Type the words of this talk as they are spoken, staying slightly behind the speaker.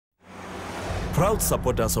Proud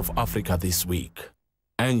supporters of Africa this week.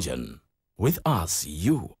 Engine, with us,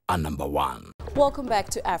 you are number one. Welcome back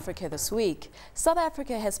to Africa This Week. South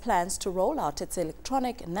Africa has plans to roll out its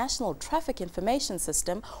Electronic National Traffic Information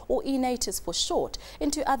System, or eNaTIS for short,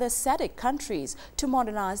 into other SADC countries to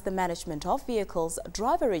modernize the management of vehicles,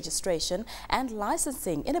 driver registration and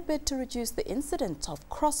licensing in a bid to reduce the incidence of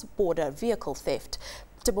cross-border vehicle theft.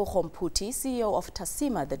 Tebogo Mputi, CEO of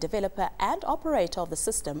Tasima, the developer and operator of the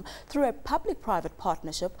system, through a public-private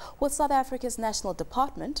partnership with South Africa's National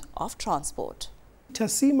Department of Transport.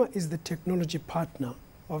 Tasima is the technology partner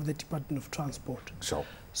of the Department of Transport. Sure.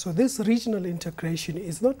 So this regional integration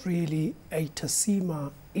is not really a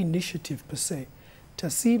Tasima initiative per se.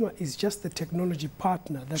 Tasima is just the technology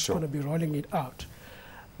partner that's going to be rolling it out.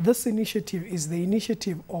 This initiative is the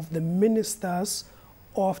initiative of the ministers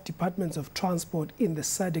of Departments of Transport in the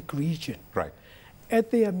SADC region. Right.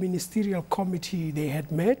 At their ministerial committee, they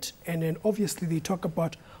had met, and then obviously they talk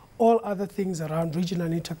about all other things around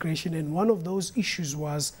regional integration, and one of those issues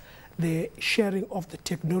was the sharing of the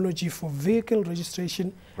technology for vehicle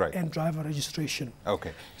registration and driver registration.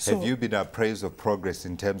 Okay. So, have you been appraised of progress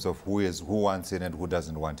in terms of who wants in and who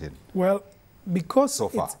doesn't want in? Well, because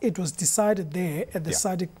so it was decided there at the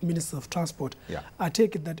SADC Minister of Transport, Yeah. I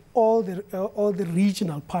take it that all the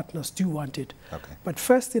regional partners do want it. Okay. But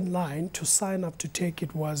first in line to sign up to take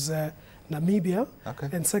it was Namibia,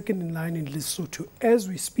 and second in line in Lesotho. As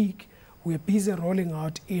we speak, we're busy rolling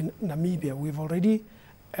out in Namibia. We've already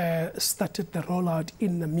started the rollout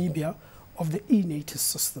in Namibia of the eNaTIS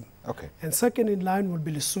system. Okay. And second in line will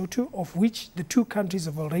be Lesotho, of which the two countries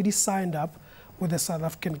have already signed up with the South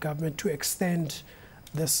African government to extend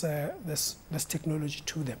this technology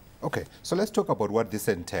to them. Okay, so let's talk about what this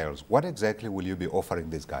entails. What exactly will you be offering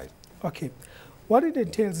these guys? Okay, what it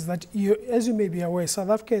entails is that, as you may be aware, South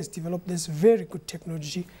Africa has developed this very good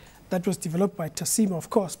technology that was developed by Tasima, of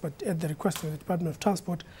course, but at the request of the Department of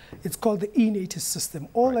Transport. It's called the eNaTIS system.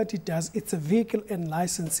 All that it does, it's a vehicle and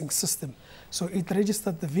licensing system. So it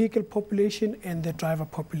registers the vehicle population and the driver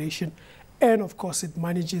population. And of course, it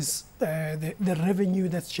manages the revenue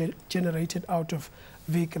that's generated out of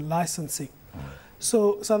vehicle licensing.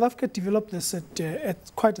 So South Africa developed this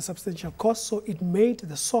at quite a substantial cost, so it made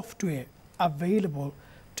the software available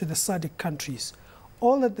to the SADC countries.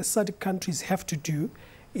 All that the SADC countries have to do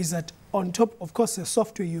is that on top, of course, the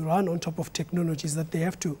software you run on top of technologies, that they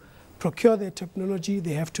have to procure their technology,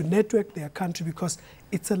 they have to network their country, because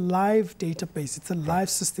it's a live database, it's a live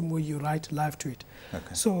system where you write live to it.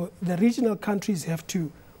 Okay. So the regional countries have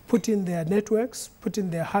to put in their networks, put in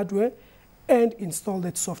their hardware, and install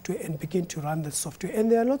that software and begin to run the software.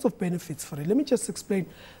 And there are lots of benefits for it. Let me just explain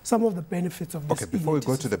some of the benefits of this. Okay, before we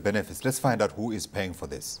go to the benefits, let's find out who is paying for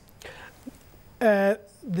this.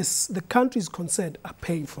 The countries concerned are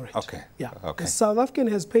paying for it. Okay. Yeah. Okay. The South African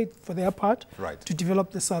has paid for their part to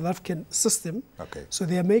develop the South African system. Okay. So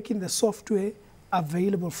they are making the software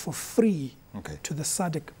available for free to the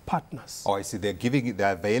SADC partners. Oh, I see. They're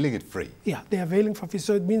availing it free. Yeah, they're availing for free.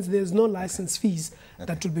 So it means there's no license fees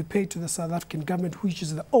that will be paid to the South African government, which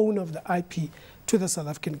is the owner of the IP, to the South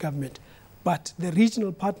African government. But the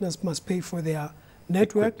regional partners must pay for their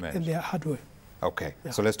network and their hardware. Okay.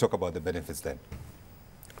 Yeah. So let's talk about the benefits then.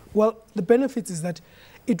 Well, the benefits is that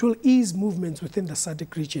it will ease movements within the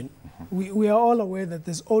SADC region. We are all aware that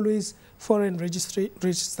there's always foreign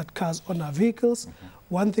registered cars on our vehicles.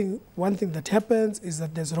 One thing that happens is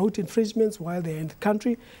that there's road infringements while they're in the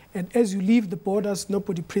country, and as you leave the borders,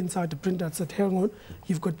 nobody prints out the printout and said, hang on,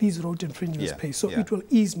 you've got these road infringements paid. So it will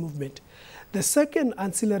ease movement. The second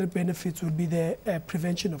ancillary benefits will be the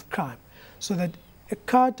prevention of crime, so that a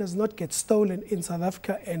car does not get stolen in South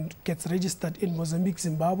Africa and gets registered in Mozambique,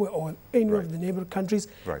 Zimbabwe, or any of the neighboring countries,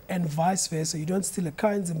 and vice versa. You don't steal a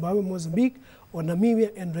car in Zimbabwe, Mozambique, or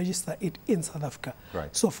Namibia and register it in South Africa.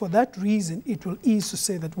 So for that reason, it will ease to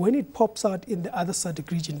say that when it pops out in the other SADC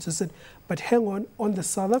regions, it said, but hang on the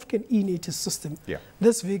South African eNaTIS system,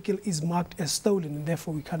 this vehicle is marked as stolen, and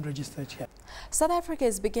therefore we can't register it here. South Africa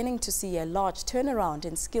is beginning to see a large turnaround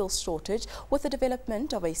in skills shortage with the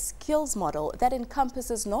development of a skills model that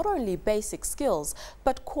encompasses not only basic skills,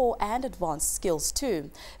 but core and advanced skills too.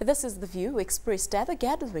 This is the view expressed at the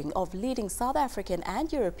gathering of leading South African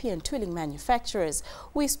and European tooling manufacturers.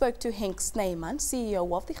 We spoke to Henk Snyman,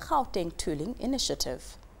 CEO of the Gauteng Tooling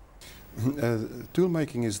Initiative. Tool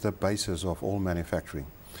making is the basis of all manufacturing.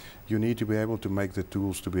 You need to be able to make the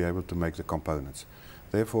tools to be able to make the components.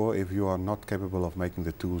 Therefore, if you are not capable of making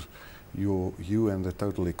the tools, you and the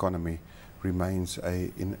total economy remains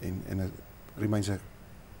a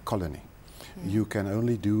colony. You can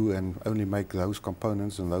only do and only make those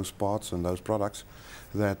components and those parts and those products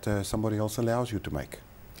that somebody else allows you to make.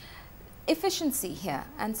 Efficiency here,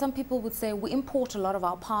 and some people would say we import a lot of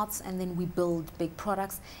our parts and then we build big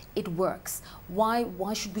products. It works. Why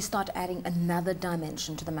should we start adding another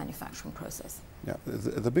dimension to the manufacturing process? Yeah,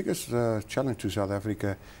 the biggest challenge to South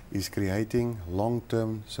Africa is creating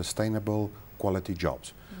long-term, sustainable, quality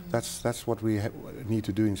jobs. That's what we need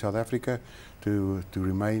to do in South Africa to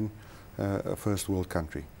remain a first world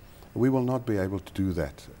country. We will not be able to do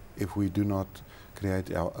that if we do not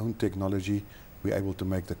create our own technology. We're able to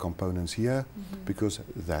make the components here because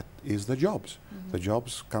that is the jobs. The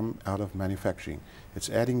jobs come out of manufacturing. It's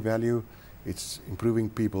adding value, it's improving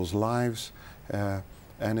people's lives,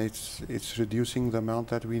 and it's reducing the amount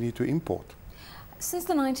that we need to import. Since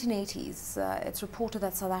the 1980s, it's reported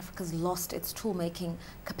that South Africa's lost its tool-making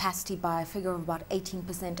capacity by a figure of about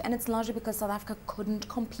 18%, and it's largely because South Africa couldn't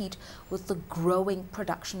compete with the growing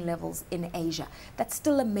production levels in Asia. That's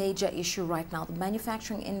still a major issue right now. The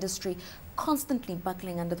manufacturing industry constantly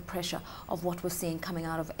buckling under the pressure of what we're seeing coming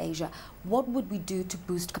out of Asia. What would we do to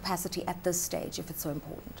boost capacity at this stage if it's so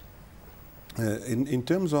important? In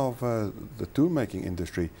terms of the tool-making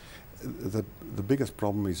industry, the biggest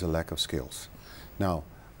problem is a lack of skills. Now,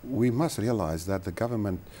 we must realize that the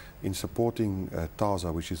government, in supporting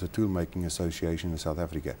TASA, which is a tool-making association in South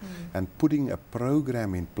Africa, and putting a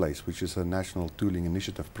program in place, which is a National Tooling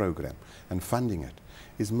Initiative program, and funding it,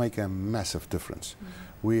 is make a massive difference.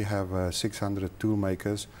 We have 600 tool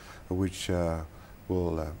makers which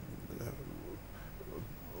will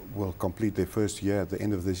complete their first year at the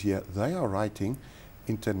end of this year. They are writing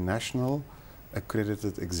international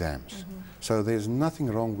accredited exams. So there's nothing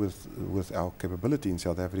wrong with our capability in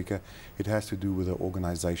South Africa. It has to do with the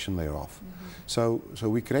organization thereof. So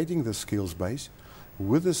we're creating the skills base.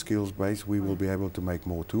 With the skills base, we will be able to make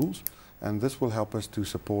more tools, and this will help us to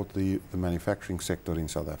support the manufacturing sector in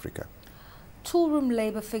South Africa. Toolroom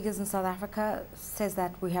labor figures in South Africa says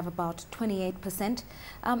that we have about 28%.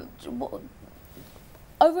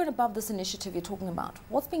 Over and above this initiative you're talking about,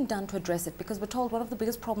 what's being done to address it? Because we're told one of the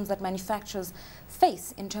biggest problems that manufacturers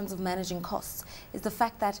face in terms of managing costs is the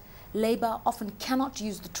fact that labor often cannot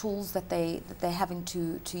use the tools that they're having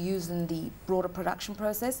to use in the broader production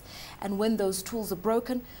process. And when those tools are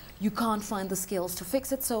broken, you can't find the skills to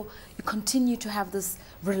fix it. So you continue to have this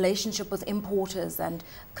relationship with importers and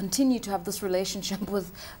continue to have this relationship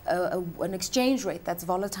with an exchange rate that's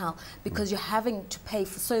volatile because you're having to pay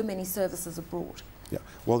for so many services abroad. Yeah,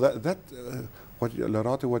 well,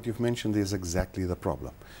 Lerato, what you've mentioned is exactly the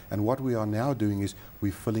problem. And what we are now doing is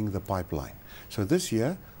we're filling the pipeline. So this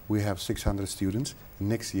year we have 600 students,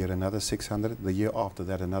 next year another 600, the year after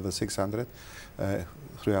that another 600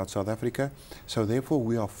 throughout South Africa. So therefore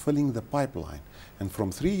we are filling the pipeline. And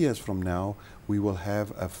from 3 years from now we will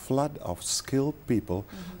have a flood of skilled people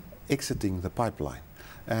exiting the pipeline.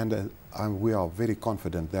 And we are very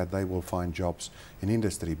confident that they will find jobs in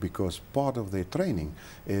industry because part of their training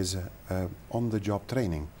is on-the-job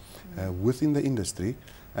training within the industry.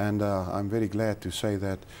 And I'm very glad to say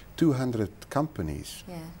that 200 companies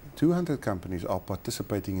are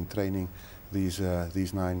participating in training these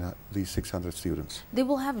 600 students. They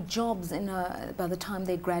will have jobs by the time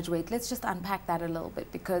they graduate. Let's just unpack that a little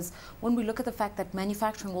bit, because when we look at the fact that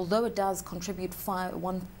manufacturing, although it does contribute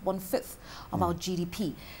one-fifth of our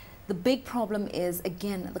GDP, the big problem is,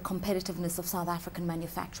 again, the competitiveness of South African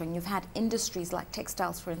manufacturing. You've had industries like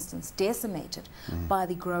textiles, for instance, decimated by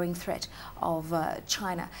the growing threat of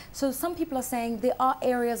China. So some people are saying there are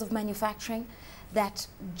areas of manufacturing that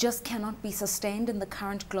just cannot be sustained in the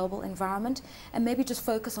current global environment, and maybe just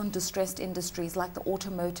focus on distressed industries like the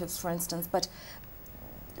automotives, for instance. But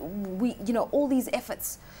all these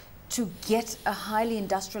efforts to get a highly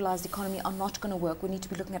industrialized economy are not going to work. We need to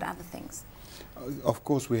be looking at other things. Of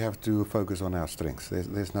course, we have to focus on our strengths.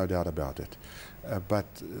 There's no doubt about it. But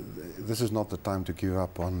this is not the time to give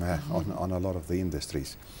up on a lot of the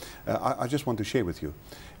industries. I just want to share with you.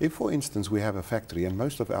 If, for instance, we have a factory, and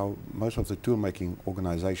most of the tool-making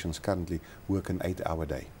organizations currently work an 8-hour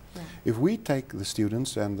day. Yeah. If we take the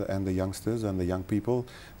students and the youngsters and the young people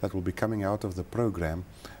that will be coming out of the program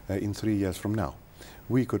in 3 years from now,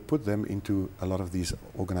 we could put them into a lot of these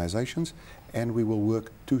organizations, and we will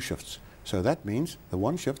work 2 shifts. So that means the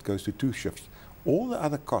 1 shift goes to 2 shifts. All the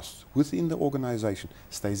other costs within the organization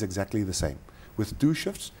stays exactly the same. With 2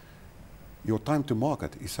 shifts, your time to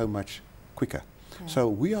market is so much quicker. Yeah. So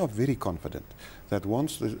we are very confident that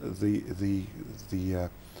once the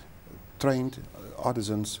trained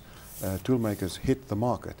artisans, tool makers hit the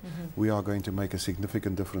market, we are going to make a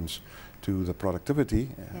significant difference to the productivity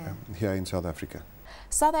here in South Africa.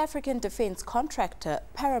 South African defence contractor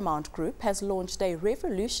Paramount Group has launched a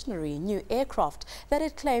revolutionary new aircraft that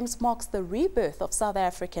it claims marks the rebirth of South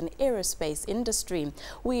African aerospace industry.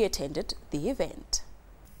 We attended the event.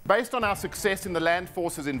 Based on our success in the land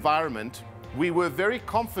forces environment, we were very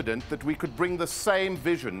confident that we could bring the same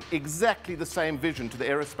vision, exactly the same vision, to the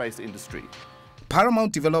aerospace industry.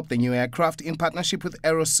 Paramount developed the new aircraft in partnership with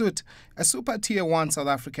Aerosuit, a super tier 1 South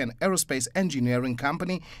African aerospace engineering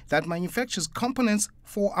company that manufactures components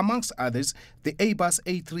for, amongst others, the Airbus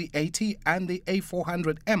A380 and the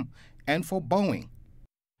A400M, and for Boeing.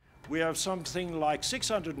 We have something like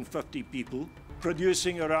 650 people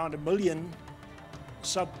producing around 1 million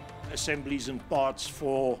sub-assemblies and parts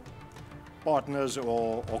for partners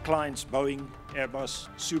or clients, Boeing, Airbus,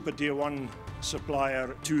 super tier 1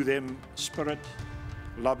 supplier to them, Spirit,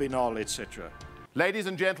 Labinal, etc. Ladies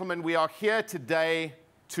and gentlemen, we are here today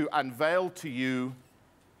to unveil to you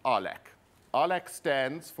ARLAC. ARLAC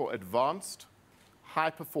stands for Advanced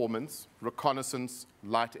High Performance Reconnaissance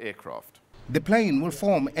Light Aircraft. The plane will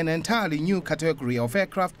form an entirely new category of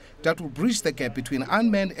aircraft that will bridge the gap between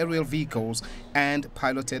unmanned aerial vehicles and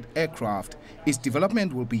piloted aircraft. Its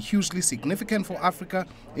development will be hugely significant for Africa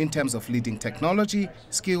in terms of leading technology,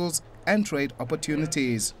 skills, and trade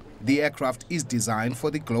opportunities. The aircraft is designed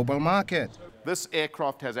for the global market. This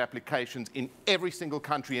aircraft has applications in every single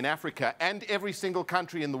country in Africa and every single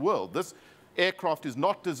country in the world. This aircraft is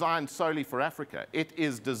not designed solely for Africa. It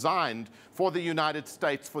is designed for the United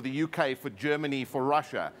States, for the UK, for Germany, for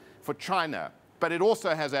Russia, for China, but it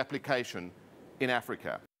also has application in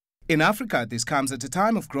Africa. In Africa, this comes at a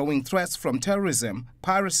time of growing threats from terrorism,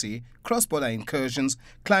 piracy, cross-border incursions,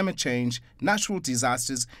 climate change, natural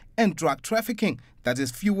disasters, and drug trafficking that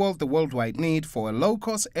has fueled the worldwide need for a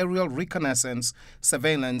low-cost aerial reconnaissance,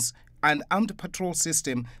 surveillance, and armed patrol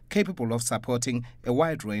system capable of supporting a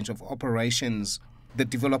wide range of operations. The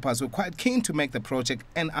developers were quite keen to make the project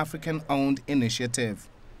an African-owned initiative.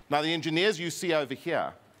 Now, the engineers you see over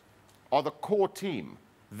here are the core team.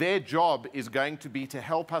 Their job is going to be to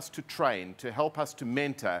help us to train, to help us to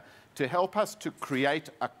mentor, to help us to create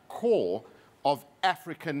a core of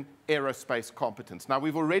African aerospace competence. Now,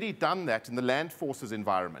 we've already done that in the land forces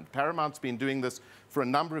environment. Paramount's been doing this for a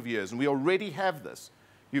number of years, and we already have this.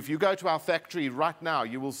 If you go to our factory right now,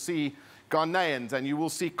 you will see Ghanaians, and you will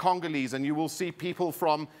see Congolese, and you will see people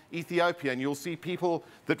from Ethiopia, and you'll see people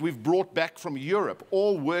that we've brought back from Europe,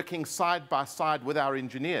 all working side by side with our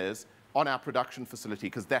engineers on our production facility,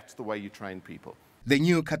 because that's the way you train people. The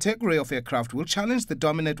new category of aircraft will challenge the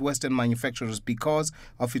dominant Western manufacturers because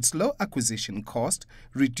of its low acquisition cost,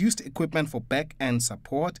 reduced equipment for back-end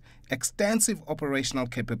support, extensive operational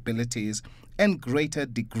capabilities, and greater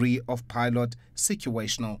degree of pilot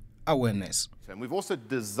situational awareness. And we've also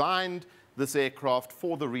designed this aircraft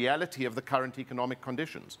for the reality of the current economic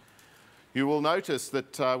conditions. You will notice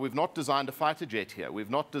that we've not designed a fighter jet here. We've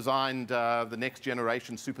not designed the next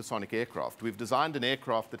generation supersonic aircraft. We've designed an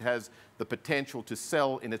aircraft that has the potential to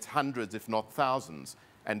sell in its hundreds, if not thousands,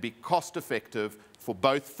 and be cost effective for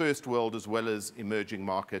both first world as well as emerging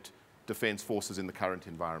market defense forces in the current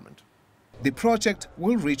environment. The project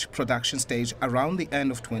will reach production stage around the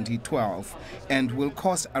end of 2012 and will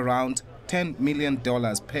cost around $10 million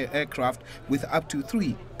per aircraft, with up to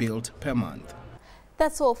 3 built per month.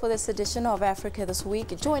 That's all for this edition of Africa This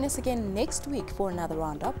Week. Join us again next week for another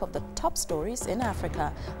roundup of the top stories in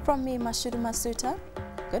Africa. From me, Mashudu Masuta,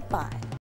 goodbye.